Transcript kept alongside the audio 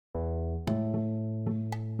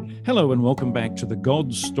Hello and welcome back to the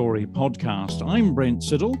God's Story podcast. I'm Brent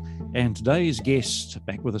Siddle, and today's guest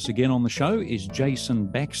back with us again on the show is Jason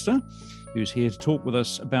Baxter, who's here to talk with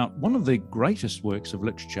us about one of the greatest works of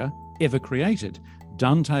literature ever created,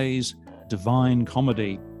 Dante's Divine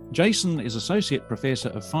Comedy. Jason is Associate Professor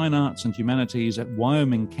of Fine Arts and Humanities at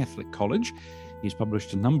Wyoming Catholic College. He's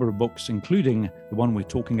published a number of books, including the one we're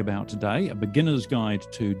talking about today, A Beginner's Guide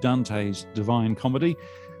to Dante's Divine Comedy,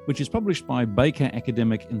 which is published by Baker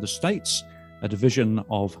Academic in the States, a division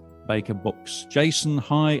of Baker Books. Jason,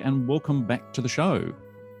 hi, and welcome back to the show.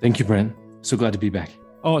 Thank you, Brent. So glad to be back.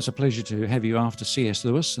 Oh, it's a pleasure to have you after C.S.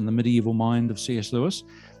 Lewis and the medieval mind of C.S. Lewis.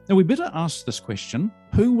 Now, we better ask this question.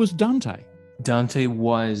 Who was Dante? Dante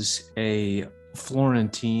was a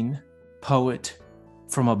Florentine poet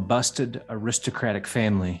from a busted aristocratic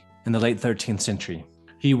family in the late 13th century.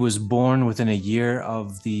 He was born within a year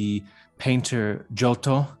of the painter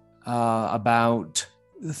Giotto, about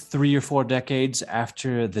 3 or 4 decades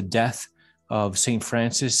after the death of St.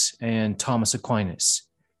 Francis and Thomas Aquinas,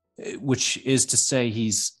 which is to say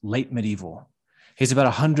he's late medieval. He's about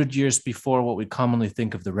 100 years before what we commonly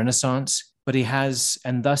think of the Renaissance, but he has,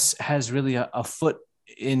 and thus has really a foot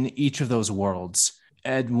in each of those worlds.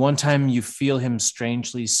 At one time, you feel him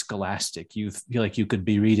strangely scholastic. You feel like you could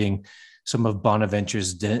be reading some of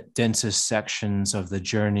Bonaventure's densest sections of the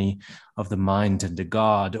journey of the mind into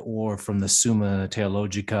God, or from the Summa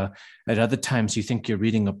Theologica. At other times, you think you're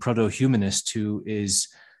reading a proto-humanist who is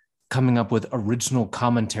coming up with original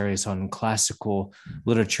commentaries on classical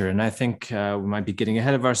literature. And I think we might be getting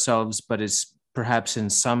ahead of ourselves, but it's perhaps in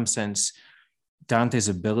some sense Dante's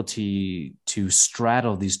ability to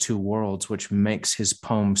straddle these two worlds, which makes his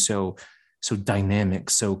poem so dynamic,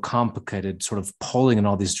 so complicated, sort of pulling in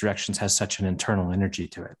all these directions, has such an internal energy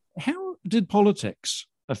to it. How did politics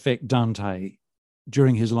affect Dante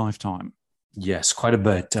during his lifetime? Yes, quite a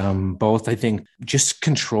bit. Both, I think, just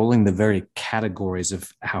controlling the very categories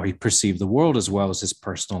of how he perceived the world as well as his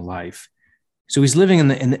personal life. So he's living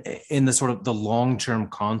in the sort of the long-term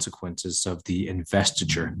consequences of the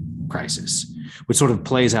investiture crisis, which sort of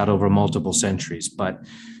plays out over multiple centuries. But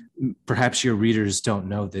perhaps your readers don't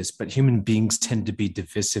know this, but human beings tend to be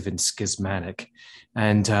divisive and schismatic.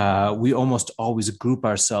 And we almost always group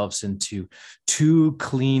ourselves into two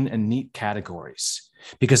clean and neat categories,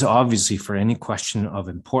 because obviously for any question of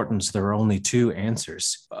importance, there are only two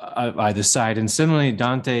answers either side. And similarly,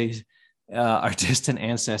 Dante, our distant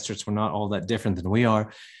ancestors were not all that different than we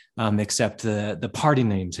are, except the party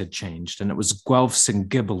names had changed. And it was Guelphs and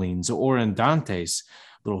Ghibellines, or in Dante's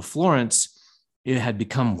little Florence, it had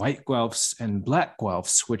become white Guelphs and black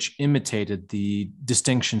Guelphs, which imitated the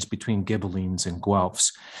distinctions between Ghibellines and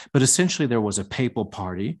Guelphs. But essentially, there was a papal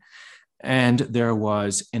party and there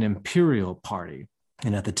was an imperial party.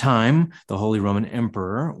 And at the time, the Holy Roman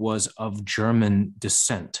Emperor was of German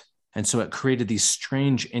descent. And so it created these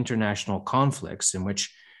strange international conflicts in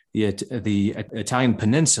which the Italian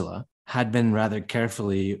peninsula had been rather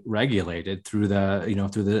carefully regulated through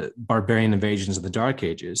the barbarian invasions of the Dark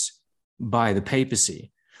Ages by the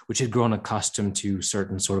papacy, which had grown accustomed to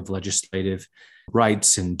certain sort of legislative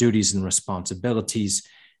rights and duties and responsibilities.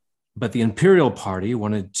 But the imperial party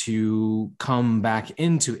wanted to come back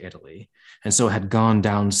into Italy, and so had gone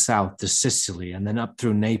down south to Sicily and then up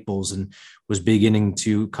through Naples and was beginning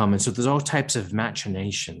to come. And so there's all types of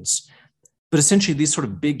machinations. But essentially, these sort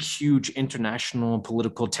of big, huge international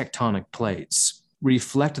political tectonic plates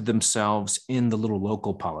reflected themselves in the little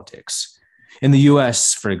local politics. In the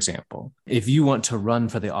U.S., for example, if you want to run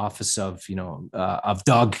for the office of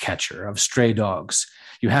dog catcher, of stray dogs,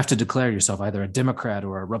 you have to declare yourself either a Democrat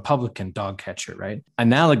or a Republican dog catcher, right?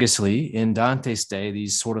 Analogously, in Dante's day,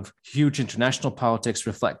 these sort of huge international politics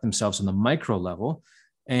reflect themselves on the micro level.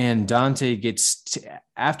 And Dante gets,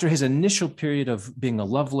 after his initial period of being a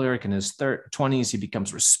love lyric in his 20s, he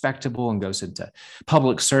becomes respectable and goes into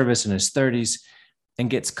public service in his 30s. And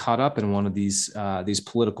gets caught up in one of these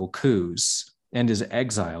political coups and is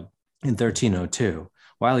exiled in 1302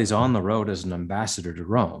 while he's on the road as an ambassador to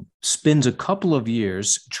Rome. Spends a couple of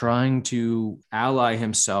years trying to ally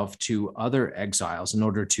himself to other exiles in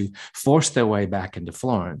order to force their way back into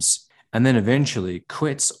Florence, and then eventually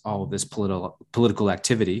quits all of this political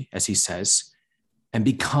activity, as he says, and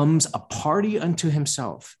becomes a party unto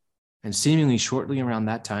himself. And seemingly shortly around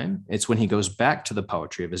that time, it's when he goes back to the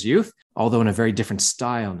poetry of his youth, although in a very different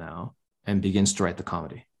style now, and begins to write the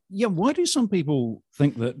comedy. Yeah, why do some people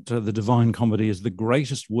think that the Divine Comedy is the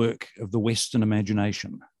greatest work of the Western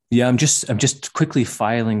imagination? Yeah, I'm just quickly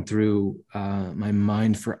filing through my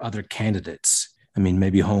mind for other candidates. I mean,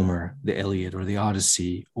 maybe Homer, the Iliad or the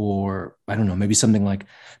Odyssey, or I don't know, maybe something like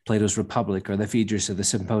Plato's Republic or the Phaedrus or the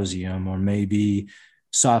Symposium, or maybe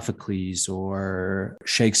Sophocles or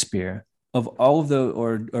Shakespeare. Of all of the,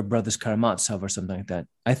 or Brothers Karamazov or something like that.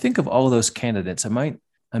 I think of all of those candidates,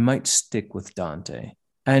 I might stick with Dante.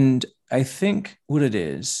 And I think what it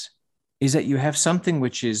is that you have something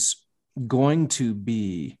which is going to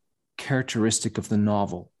be characteristic of the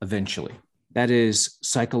novel eventually. That is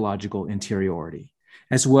psychological interiority,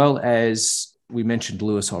 as well as we mentioned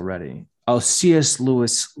Lewis already. C.S.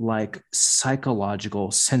 Lewis-like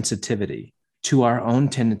psychological sensitivity to our own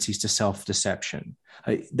tendencies to self-deception,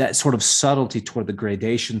 that sort of subtlety toward the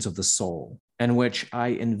gradations of the soul, in which I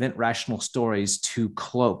invent rational stories to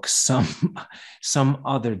cloak some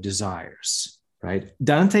other desires, right?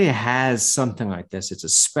 Dante has something like this. It's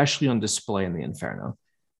especially on display in the Inferno,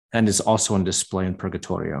 and is also on display in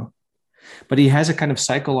Purgatorio. But he has a kind of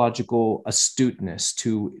psychological astuteness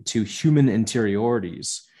to human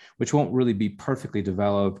interiorities, which won't really be perfectly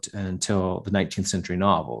developed until the 19th century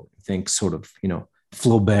novel. Think sort of,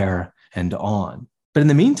 Flaubert and on. But in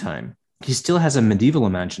the meantime, he still has a medieval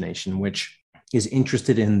imagination, which is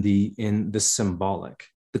interested in the symbolic,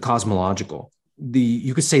 the cosmological,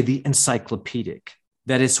 you could say the encyclopedic,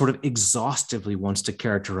 that is sort of exhaustively wants to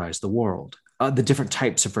characterize the world, the different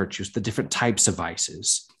types of virtues, the different types of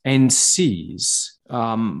vices, and sees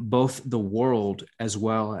both the world as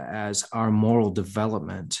well as our moral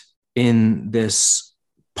development in this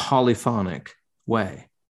polyphonic way.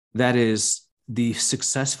 That is the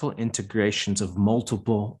successful integrations of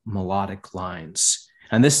multiple melodic lines.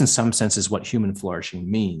 And this, in some sense, is what human flourishing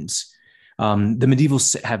means. The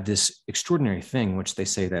medievals have this extraordinary thing, which they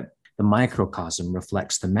say that the microcosm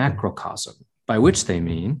reflects the macrocosm, by which they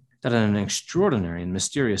mean that in an extraordinary and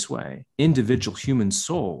mysterious way, individual human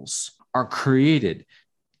souls are created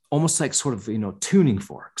almost like sort of, tuning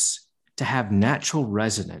forks to have natural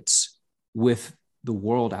resonance with the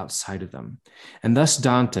world outside of them. And thus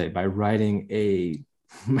Dante, by writing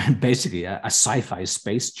basically a sci-fi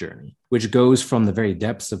space journey, which goes from the very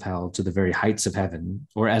depths of hell to the very heights of heaven,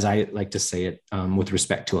 or as I like to say it with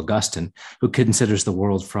respect to Augustine, who considers the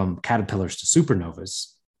world from caterpillars to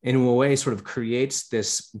supernovas, in a way sort of creates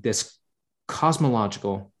this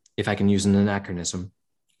cosmological, if I can use an anachronism,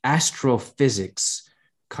 astrophysics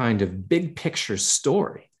kind of big picture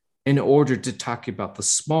story in order to talk about the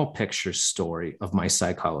small picture story of my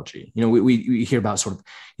psychology. We hear about sort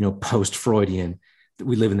of, post-Freudian,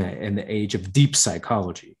 we live in the age of deep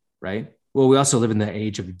psychology, right? Well, we also live in the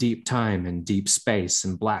age of deep time and deep space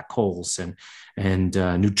and black holes and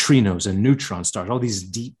neutrinos and neutron stars, all these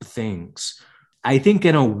deep things. I think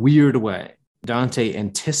in a weird way, Dante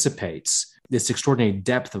anticipates this extraordinary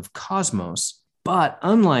depth of cosmos, but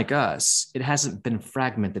unlike us, it hasn't been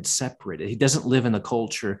fragmented, separated. He doesn't live in the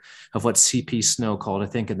culture of what C.P. Snow called, I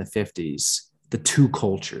think in the 50s, the two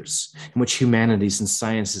cultures, in which humanities and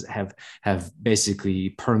sciences have basically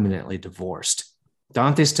permanently divorced.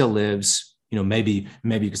 Dante still lives, maybe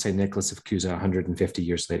you could say Nicholas of Cusa 150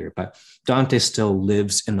 years later, but Dante still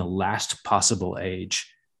lives in the last possible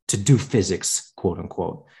age to do physics, quote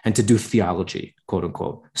unquote, and to do theology, quote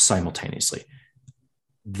unquote, simultaneously.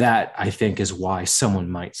 That, I think, is why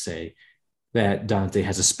someone might say that Dante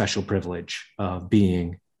has a special privilege of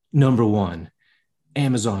being number one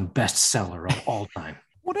Amazon bestseller of all time.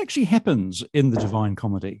 What actually happens in the Divine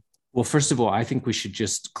Comedy? Well, first of all, I think we should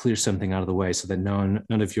just clear something out of the way so that none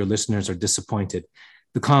of your listeners are disappointed.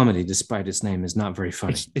 The comedy, despite its name, is not very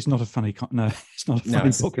funny. It's not a funny. It's not a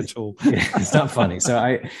funny book at all. It's not funny. So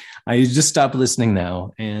I just stop listening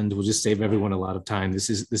now, and we'll just save everyone a lot of time. This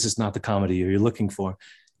is not the comedy you're looking for.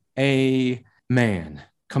 A man,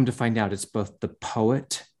 come to find out, it's both the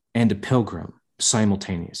poet and a pilgrim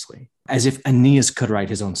simultaneously, as if Aeneas could write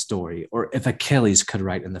his own story, or if Achilles could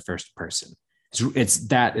write in the first person.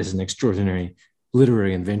 That is an extraordinary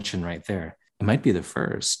literary invention right there. It might be the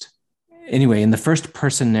first. Anyway, in the first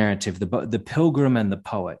person narrative, the pilgrim and the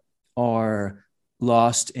poet are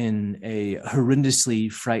lost in a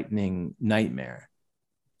horrendously frightening nightmare.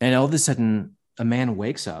 And all of a sudden, a man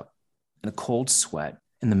wakes up in a cold sweat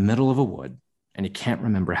in the middle of a wood, and he can't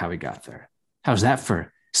remember how he got there. How's that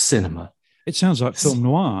for cinema? It sounds like film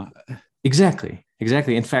noir. Exactly.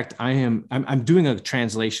 In fact, I'm doing a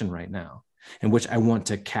translation right now in which I want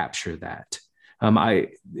to capture that.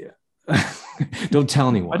 Don't tell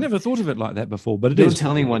anyone. I never thought of it like that before, but don't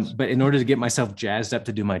tell anyone. But in order to get myself jazzed up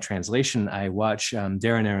to do my translation, I watch Darren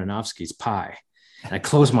Aronofsky's Pi. And I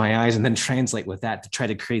close my eyes and then translate with that to try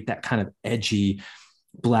to create that kind of edgy,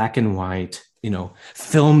 black and white,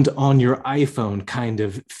 filmed on your iPhone kind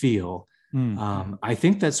of feel I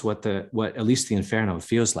think that's what at least the Inferno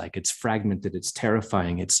feels like. It's fragmented, it's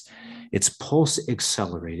terrifying, it's pulse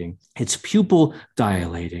accelerating, it's pupil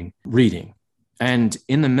dilating, reading. And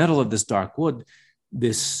in the middle of this dark wood,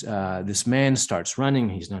 this man starts running.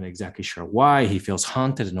 He's not exactly sure why. He feels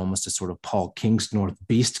haunted in almost a sort of Paul Kingsnorth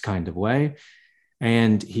beast kind of way.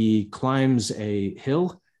 And he climbs a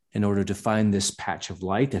hill in order to find this patch of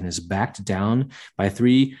light, and is backed down by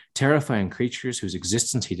three terrifying creatures whose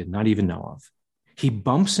existence he did not even know of. He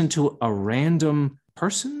bumps into a random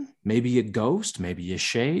person, maybe a ghost, maybe a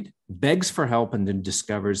shade, begs for help, and then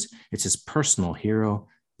discovers it's his personal hero,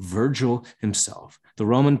 Virgil himself, the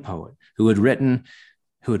Roman poet who had written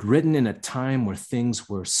in a time where things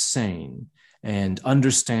were sane and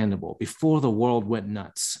understandable before the world went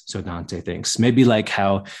nuts, so Dante thinks. Maybe like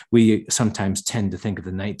how we sometimes tend to think of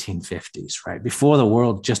the 1950s, right? Before the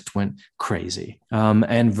world just went crazy.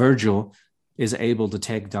 And Virgil is able to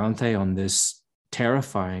take Dante on this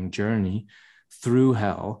terrifying journey through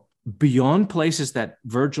hell, beyond places that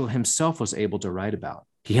Virgil himself was able to write about.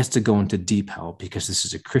 He has to go into deep hell because this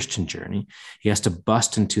is a Christian journey. He has to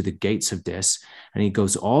bust into the gates of Dis, and he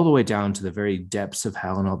goes all the way down to the very depths of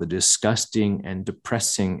hell and all the disgusting and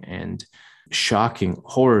depressing and shocking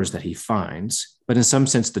horrors that he finds. But in some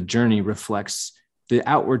sense, the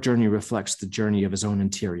outward journey reflects the journey of his own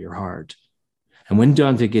interior heart. And when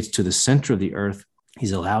Dante gets to the center of the earth,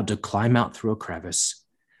 he's allowed to climb out through a crevice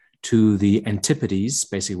to the Antipodes,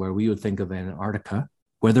 basically where we would think of Antarctica,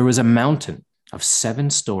 where there was a mountain of 7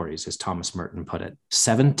 stories, as Thomas Merton put it,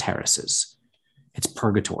 7 terraces. It's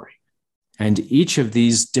purgatory. And each of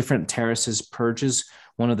these different terraces purges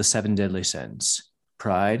one of the 7 deadly sins: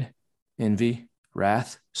 pride, envy,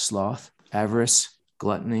 wrath, sloth, avarice,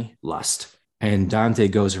 gluttony, lust. And Dante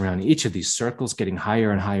goes around each of these circles, getting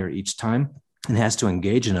higher and higher each time, and has to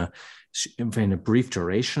engage in a brief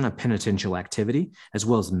duration, a penitential activity, as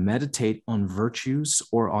well as meditate on virtues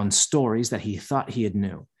or on stories that he thought he had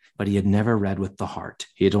knew, but he had never read with the heart.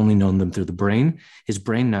 He had only known them through the brain. His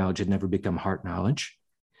brain knowledge had never become heart knowledge.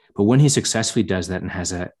 But when he successfully does that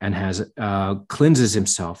and cleanses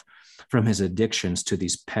himself from his addictions to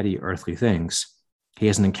these petty earthly things, he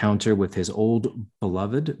has an encounter with his old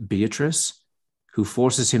beloved Beatrice, who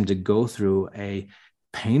forces him to go through a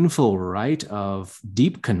painful rite of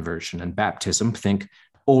deep conversion and baptism. Think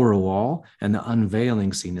Orual and the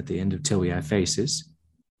unveiling scene at the end of Till We Have Faces.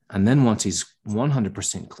 And then once he's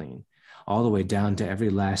 100% clean, all the way down to every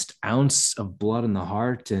last ounce of blood in the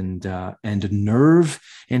heart and nerve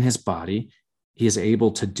in his body, he is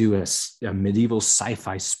able to do a medieval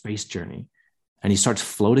sci-fi space journey. And he starts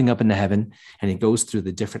floating up into heaven, and he goes through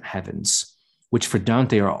the different heavens, which for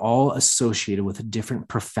Dante are all associated with different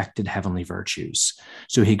perfected heavenly virtues.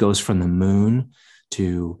 So he goes from the moon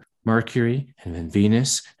to Mercury, and then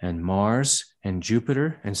Venus and Mars and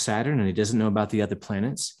Jupiter and Saturn, and he doesn't know about the other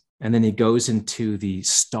planets. And then he goes into the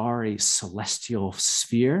starry celestial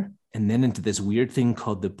sphere, and then into this weird thing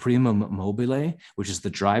called the primum mobile, which is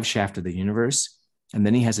the drive shaft of the universe. And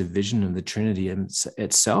then he has a vision of the Trinity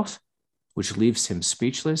itself, which leaves him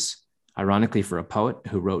speechless, ironically for a poet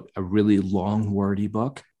who wrote a really long, wordy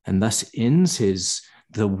book, and thus ends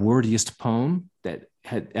the wordiest poem that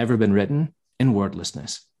had ever been written in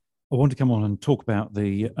wordlessness. I want to come on and talk about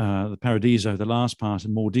the Paradiso, the last part,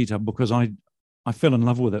 in more detail, because I fell in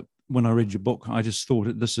love with it when I read your book. I just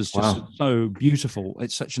thought this is just so beautiful.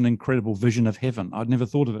 It's such an incredible vision of heaven. I'd never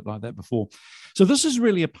thought of it like that before. So this is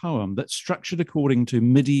really a poem that's structured according to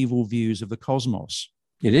medieval views of the cosmos.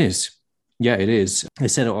 It is. Yeah, it is. I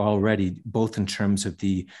said it already, both in terms of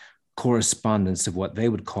the correspondence of what they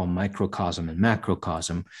would call microcosm and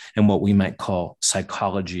macrocosm, and what we might call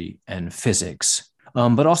psychology and physics,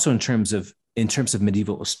 but also in terms of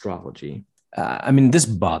medieval astrology. This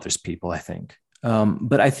bothers people, I think.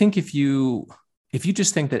 But I think if you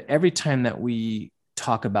just think that every time that we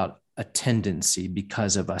talk about a tendency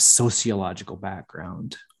because of a sociological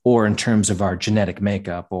background, or in terms of our genetic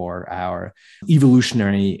makeup or our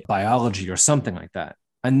evolutionary biology or something like that,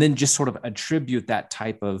 and then just sort of attribute that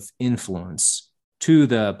type of influence to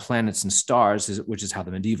the planets and stars, which is how the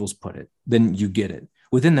medievals put it, then you get it.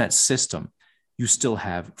 Within that system, you still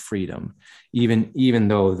have freedom, even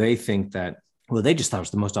though they think that, well, they just thought it was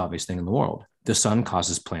the most obvious thing in the world. The sun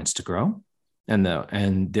causes plants to grow and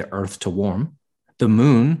the earth to warm. The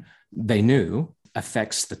moon, they knew,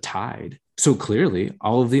 affects the tide. So clearly,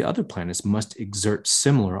 all of the other planets must exert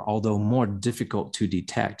similar, although more difficult to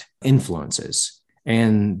detect, influences.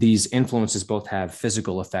 And these influences both have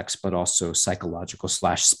physical effects, but also psychological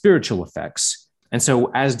 / spiritual effects. And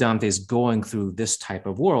so as Dante's going through this type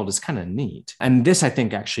of world, it's kind of neat. And this, I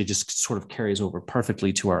think, actually just sort of carries over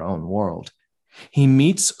perfectly to our own world. He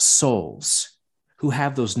meets souls who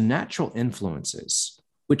have those natural influences,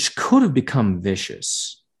 which could have become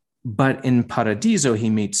vicious. But in Paradiso, he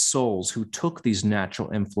meets souls who took these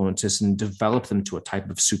natural influences and developed them to a type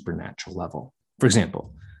of supernatural level. For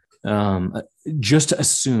example, just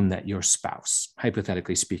assume that your spouse,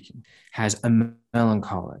 hypothetically speaking, has a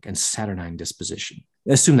melancholic and saturnine disposition.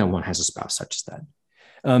 Assume that one has a spouse such as that.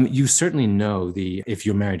 You certainly know if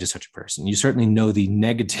you're married to such a person, you certainly know the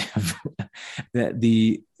negative,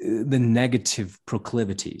 the negative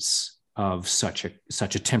proclivities of such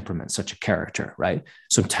a temperament, such a character, right?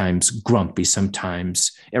 Sometimes grumpy,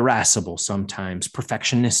 sometimes irascible, sometimes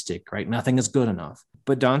perfectionistic, right? Nothing is good enough.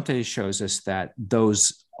 But Dante shows us that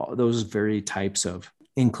those very types of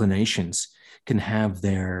inclinations can have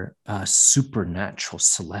their supernatural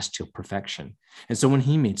celestial perfection. And so when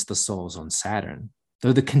he meets the souls on Saturn,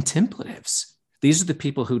 they're the contemplatives. These are the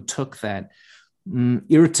people who took that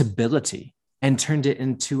irritability and turned it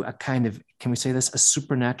into a kind of, can we say this, a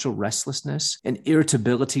supernatural restlessness, an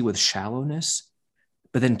irritability with shallowness,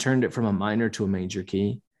 but then turned it from a minor to a major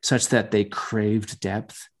key, such that they craved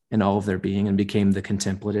depth in all of their being and became the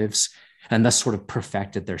contemplatives, and thus sort of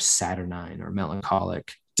perfected their saturnine or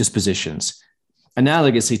melancholic dispositions.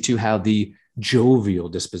 Analogously to how the jovial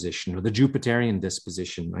disposition or the Jupiterian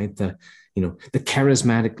disposition, right? The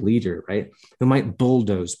charismatic leader, right? Who might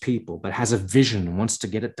bulldoze people, but has a vision and wants to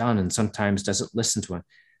get it done and sometimes doesn't listen to it.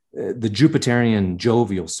 The Jupiterian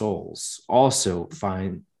jovial souls also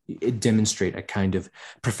demonstrate a kind of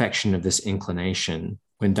perfection of this inclination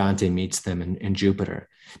when Dante meets them in Jupiter,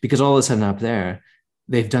 because all of a sudden up there,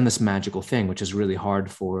 they've done this magical thing, which is really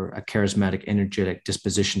hard for a charismatic, energetic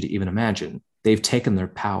disposition to even imagine. They've taken their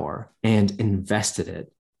power and invested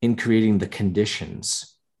it in creating the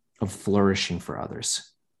conditions of flourishing for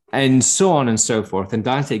others, and so on and so forth. And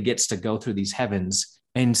Dante gets to go through these heavens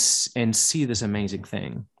and see this amazing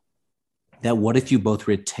thing, that what if you both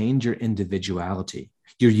retained your individuality,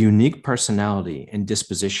 your unique personality and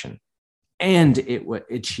disposition, and it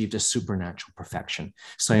achieved a supernatural perfection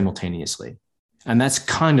simultaneously. And that's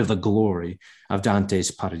kind of the glory of Dante's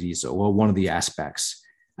Paradiso, well, one of the aspects.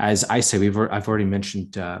 As I say, I've already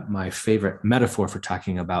mentioned my favorite metaphor for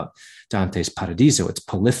talking about Dante's Paradiso. It's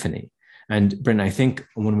polyphony. And Brendan, I think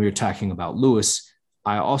when we were talking about Lewis,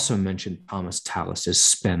 I also mentioned Thomas Tallis's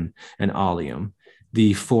Spem and Allium,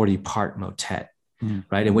 the 40-part motet,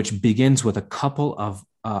 right, in which begins with a couple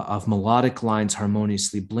of melodic lines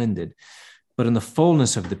harmoniously blended. But in the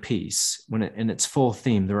fullness of the piece, in its full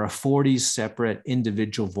theme, there are 40 separate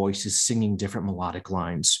individual voices singing different melodic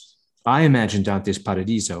lines. I imagine Dante's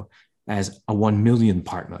Paradiso as a 1 million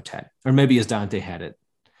part motet, or maybe as Dante had it,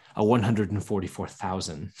 a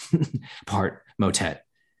 144,000 part motet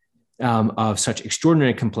of such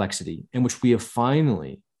extraordinary complexity, in which we have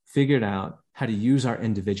finally figured out how to use our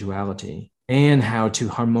individuality and how to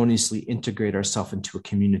harmoniously integrate ourselves into a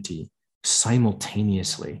community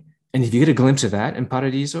simultaneously. And if you get a glimpse of that in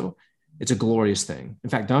Paradiso, it's a glorious thing. In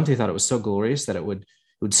fact, Dante thought it was so glorious that it would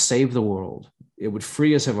save the world. It would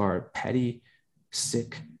free us of our petty,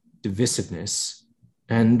 sick divisiveness,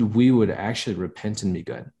 and we would actually repent and be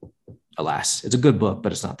good. Alas, it's a good book,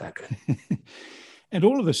 but it's not that good. And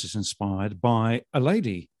all of this is inspired by a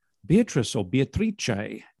lady, Beatrice or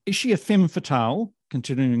Beatrice. Is she a femme fatale,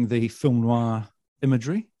 continuing the film noir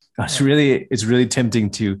imagery? It's really tempting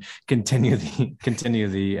to continue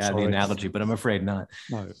the analogy, but I'm afraid not.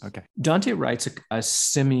 No, okay. Dante writes a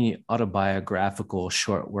semi-autobiographical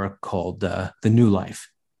short work called The New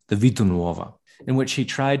Life, the Vita Nuova, in which he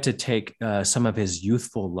tried to take some of his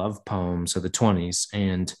youthful love poems of the 20s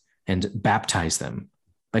and baptize them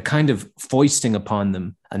by kind of foisting upon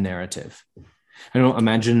them a narrative. I don't know,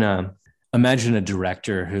 imagine a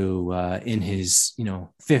director who in his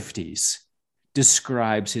 50s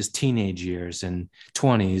describes his teenage years and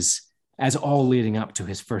 20s as all leading up to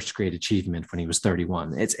his first great achievement when he was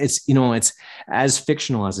 31. It's as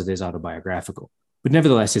fictional as it is autobiographical. But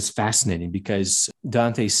nevertheless, it's fascinating because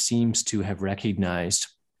Dante seems to have recognized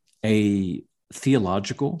a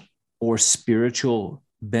theological or spiritual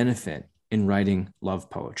benefit in writing love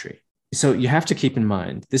poetry. So you have to keep in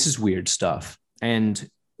mind, this is weird stuff. And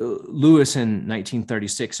Lewis in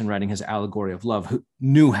 1936, in writing his Allegory of Love, who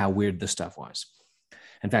knew how weird this stuff was.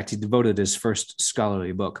 In fact, he devoted his first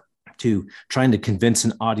scholarly book to trying to convince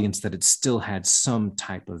an audience that it still had some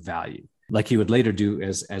type of value. Like he would later do,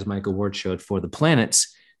 as Michael Ward showed for The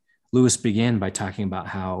Planets, Lewis began by talking about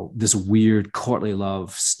how this weird courtly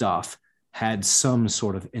love stuff had some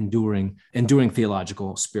sort of enduring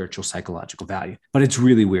theological, spiritual, psychological value. But it's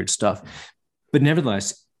really weird stuff. But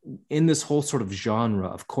nevertheless, in this whole sort of genre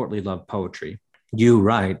of courtly love poetry, you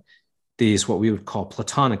write these what we would call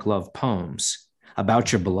Platonic love poems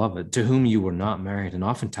about your beloved to whom you were not married, and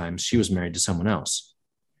oftentimes she was married to someone else.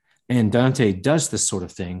 And Dante does this sort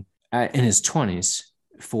of thing in his 20s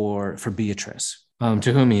for Beatrice,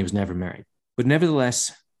 to whom he was never married. But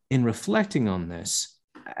nevertheless, in reflecting on this,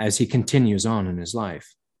 as he continues on in his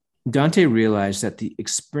life, Dante realized that the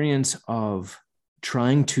experience of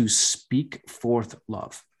trying to speak forth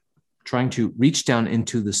love, trying to reach down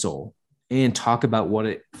into the soul and talk about what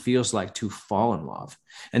it feels like to fall in love,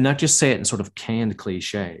 and not just say it in sort of canned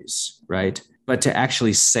cliches, right? But to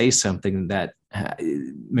actually say something that,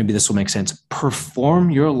 maybe this will make sense,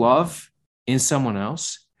 perform your love in someone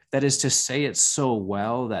else. That is to say it so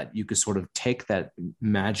well that you could sort of take that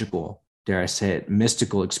magical, dare I say it,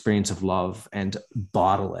 mystical experience of love and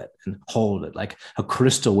bottle it and hold it like a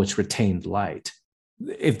crystal which retained light.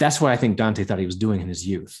 If that's what I think Dante thought he was doing in his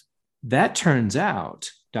youth, that turns out,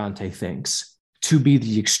 Dante thinks, to be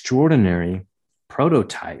the extraordinary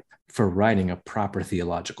prototype for writing a proper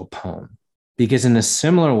theological poem. Because in a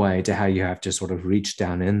similar way to how you have to sort of reach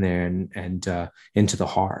down in there and into the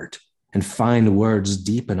heart and find words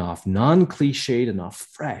deep enough, non-cliched enough,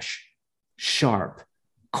 fresh, sharp,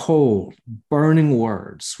 cold, burning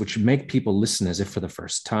words, which make people listen as if for the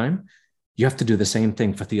first time, you have to do the same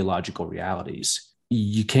thing for theological realities.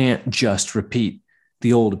 You can't just repeat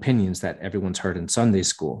the old opinions that everyone's heard in Sunday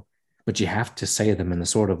school, but you have to say them in the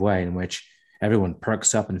sort of way in which everyone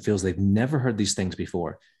perks up and feels they've never heard these things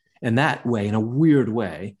before. And that way, in a weird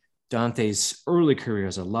way, Dante's early career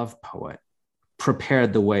as a love poet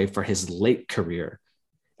prepared the way for his late career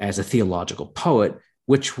as a theological poet,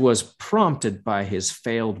 which was prompted by his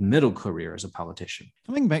failed middle career as a politician.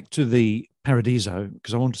 Coming back to the Paradiso,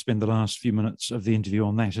 because I want to spend the last few minutes of the interview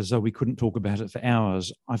on that, as though we couldn't talk about it for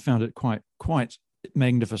hours. I found it quite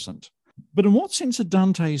magnificent. But in what sense are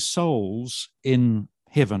Dante's souls in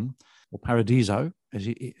heaven, or Paradiso, as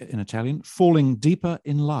in Italian, falling deeper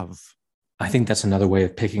in love? I think that's another way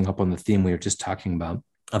of picking up on the theme we were just talking about,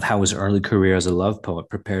 of how his early career as a love poet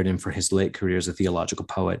prepared him for his late career as a theological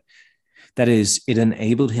poet. That is, it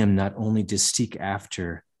enabled him not only to seek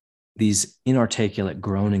after these inarticulate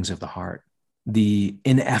groanings of the heart, the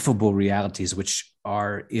ineffable realities which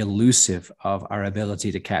are elusive of our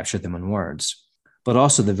ability to capture them in words, but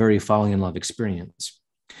also the very falling in love experience.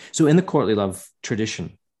 So in the courtly love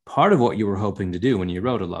tradition, part of what you were hoping to do when you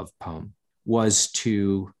wrote a love poem was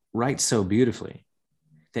to write so beautifully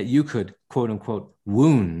that you could, quote unquote,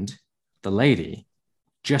 wound the lady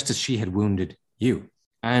just as she had wounded you.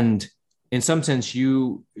 And in some sense,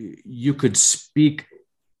 you could speak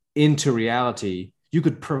into reality. You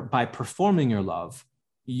could, by performing your love,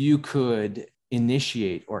 you could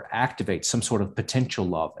initiate or activate some sort of potential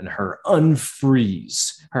love in her,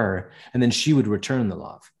 unfreeze her, and then she would return the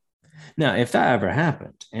love. Now, if that ever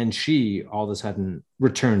happened and she all of a sudden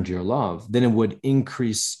returned your love, then it would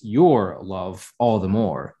increase your love all the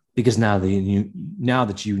more, because now that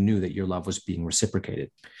you knew that your love was being reciprocated.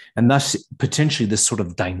 And thus, potentially this sort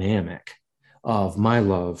of dynamic of my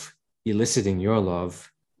love eliciting your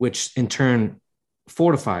love, which in turn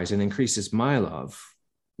fortifies and increases my love,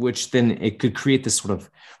 which then it could create this sort of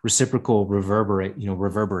reciprocal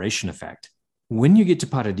reverberation effect. When you get to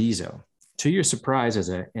Paradiso, to your surprise as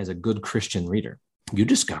a good Christian reader, you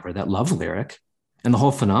discover that love lyric and the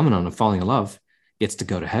whole phenomenon of falling in love gets to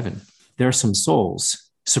go to heaven. There are some souls,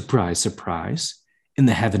 surprise, surprise, in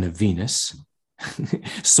the heaven of Venus,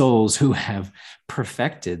 souls who have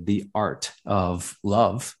perfected the art of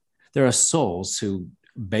love. There are souls who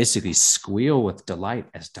basically squeal with delight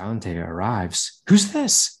as Dante arrives. Who's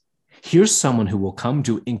this? Here's someone who will come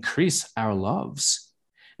to increase our loves.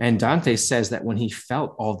 And Dante says that when he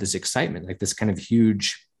felt all this excitement, like this kind of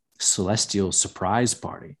huge celestial surprise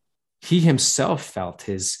party, he himself felt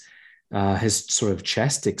his sort of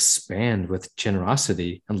chest expand with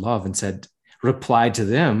generosity and love, and replied to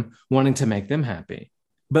them, wanting to make them happy.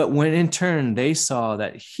 But when in turn they saw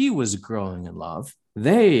that he was growing in love,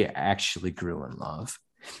 they actually grew in love.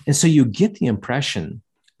 And so you get the impression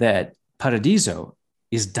that Paradiso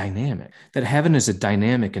is dynamic, that heaven is a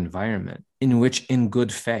dynamic environment in which, in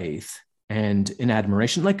good faith and in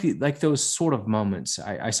admiration, like those sort of moments,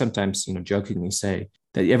 I sometimes, jokingly say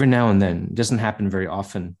that every now and then, it doesn't happen very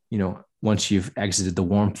often, once you've exited the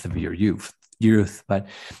warmth of your youth, but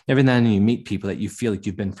every now and then you meet people that you feel like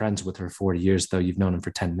you've been friends with for 40 years, though you've known them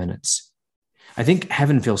for 10 minutes. I think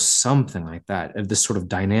heaven feels something like that, of this sort of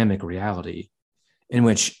dynamic reality in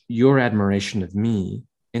which your admiration of me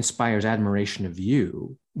inspires admiration of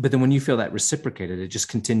you. But then when you feel that reciprocated, it just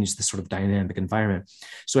continues this sort of dynamic environment.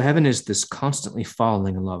 So heaven is this constantly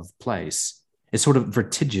falling in love place. It's sort of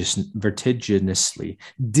vertiginously,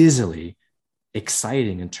 dizzily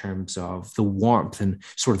exciting in terms of the warmth and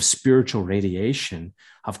sort of spiritual radiation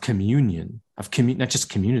of communion, not just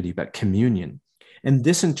community, but communion. And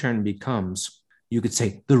this in turn becomes, you could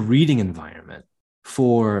say, the reading environment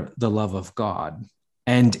for the love of God.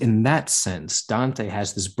 And in that sense, Dante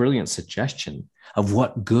has this brilliant suggestion of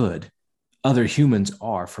what good other humans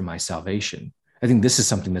are for my salvation. I think this is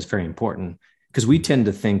something that's very important, because we tend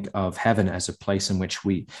to think of heaven as a place in which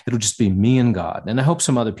it'll just be me and God. And I hope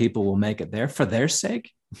some other people will make it there for their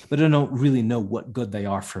sake, but I don't really know what good they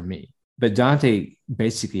are for me. But Dante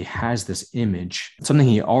basically has this image, something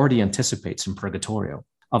he already anticipates in Purgatorio,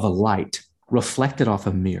 of a light reflected off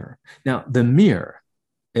a mirror. Now, the mirror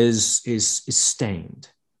is stained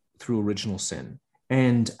through original sin.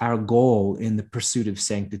 And our goal in the pursuit of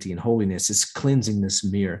sanctity and holiness is cleansing this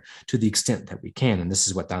mirror to the extent that we can. And this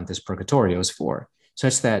is what Dante's Purgatorio is for,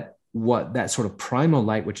 such that that sort of primal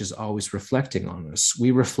light, which is always reflecting on us,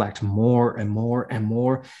 we reflect more and more and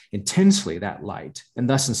more intensely that light, and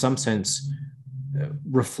thus in some sense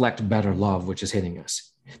reflect better love, which is hitting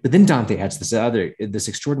us. But then Dante adds this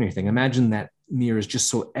extraordinary thing. Imagine that mirror is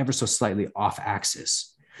just ever so slightly off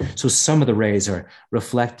axis. So some of the rays are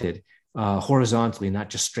reflected horizontally, not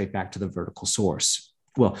just straight back to the vertical source.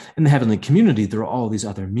 Well, in the heavenly community, there are all these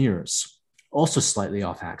other mirrors, also slightly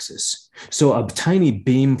off axis. So a tiny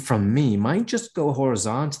beam from me might just go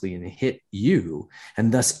horizontally and hit you,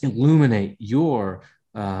 and thus illuminate your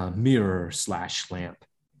mirror/lamp,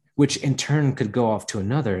 which in turn could go off to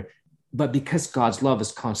another. But because God's love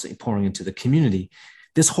is constantly pouring into the community,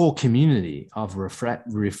 this whole community of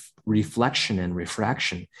reflection and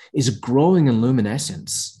refraction is growing in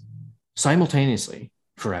luminescence simultaneously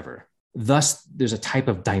forever. Thus, there's a type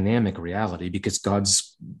of dynamic reality, because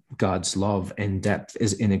God's love and depth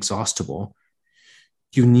is inexhaustible.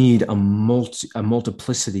 You need a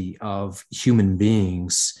multiplicity of human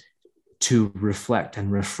beings to reflect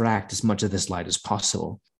and refract as much of this light as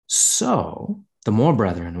possible. So the more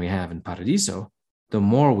brethren we have in Paradiso, the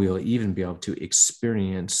more we'll even be able to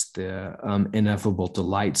experience the ineffable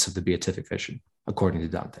delights of the beatific vision, according to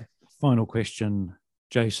Dante. Final question,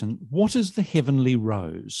 Jason. What is the heavenly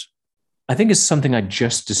rose? I think it's something I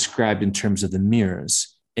just described in terms of the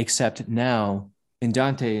mirrors, except now in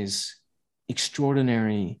Dante's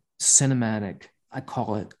extraordinary cinematic, I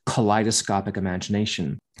call it kaleidoscopic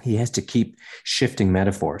imagination, he has to keep shifting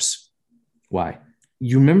metaphors. Why?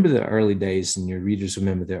 You remember the early days, and your readers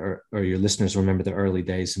remember or your listeners remember the early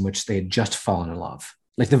days in which they had just fallen in love,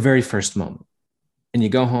 like the very first moment. And you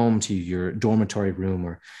go home to your dormitory room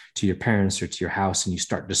or to your parents or to your house, and you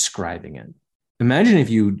start describing it. Imagine if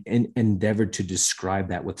you endeavored to describe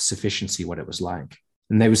that with sufficiency, what it was like.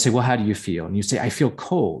 And they would say, well, how do you feel? And you say, I feel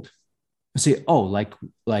cold. I say, oh, like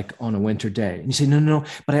on a winter day. And you say, no,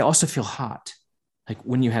 but I also feel hot. Like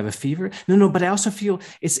when you have a fever. No, but I also feel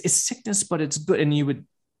it's sickness, but it's good. And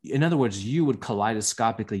in other words, you would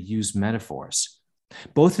kaleidoscopically use metaphors,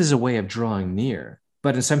 both as a way of drawing near,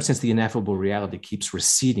 but in some sense, the ineffable reality keeps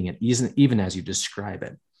receding it, even as you describe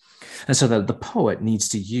it. And so the poet needs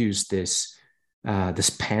to use this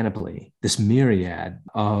panoply, this myriad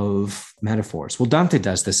of metaphors. Well, Dante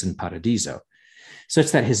does this in Paradiso,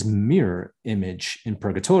 such that his mirror image in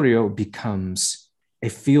Purgatorio becomes a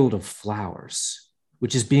field of flowers,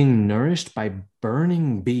 which is being nourished by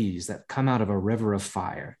burning bees that come out of a river of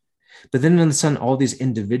fire. But then in the sun, all these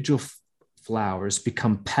individual flowers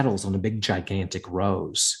become petals on a big gigantic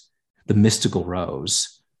rose, the mystical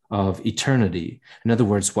rose of eternity. In other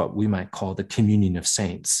words, what we might call the communion of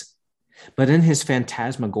saints. But in his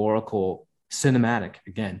phantasmagorical, cinematic,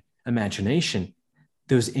 again, imagination,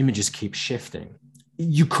 those images keep shifting.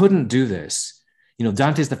 You couldn't do this.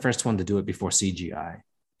 Dante's the first one to do it before CGI,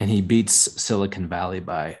 and he beats Silicon Valley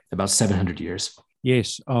by about 700 years.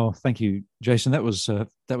 Yes. Oh, thank you, Jason. That was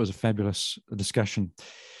a fabulous discussion.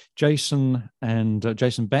 Jason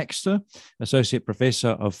Baxter, Associate Professor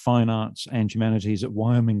of Fine Arts and Humanities at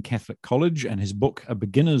Wyoming Catholic College, and his book, A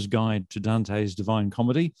Beginner's Guide to Dante's Divine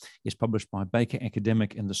Comedy, is published by Baker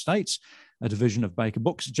Academic in the States, a division of Baker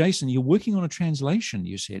Books. Jason, you're working on a translation,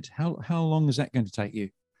 you said. How long is that going to take you?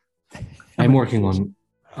 I'm working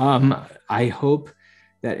on, I hope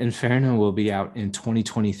that Inferno will be out in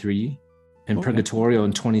 2023 and okay. Purgatorio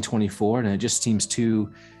in 2024. And it just seems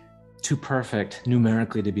too perfect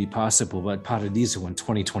numerically to be possible, but Paradiso in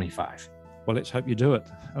 2025. Well, let's hope you do it,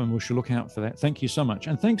 and we shall look out for that. Thank you so much.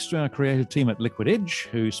 And thanks to our creative team at Liquid Edge,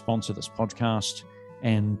 who sponsor this podcast.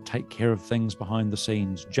 and take care of things behind the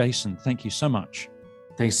scenes. Jason, thank you so much.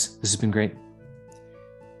 Thanks. This has been great.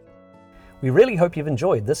 We really hope you've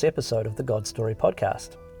enjoyed this episode of the God Story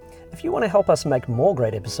podcast. If you want to help us make more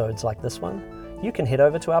great episodes like this one, you can head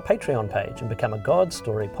over to our Patreon page and become a God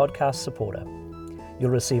Story podcast supporter. You'll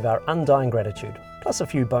receive our undying gratitude, plus a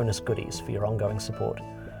few bonus goodies for your ongoing support.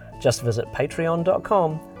 Just visit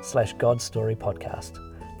patreon.com/GodStoryPodcast.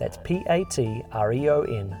 That's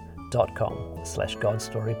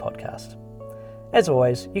patreon.com/GodStoryPodcast. As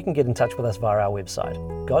always, you can get in touch with us via our website,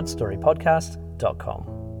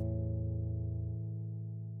 godstorypodcast.com.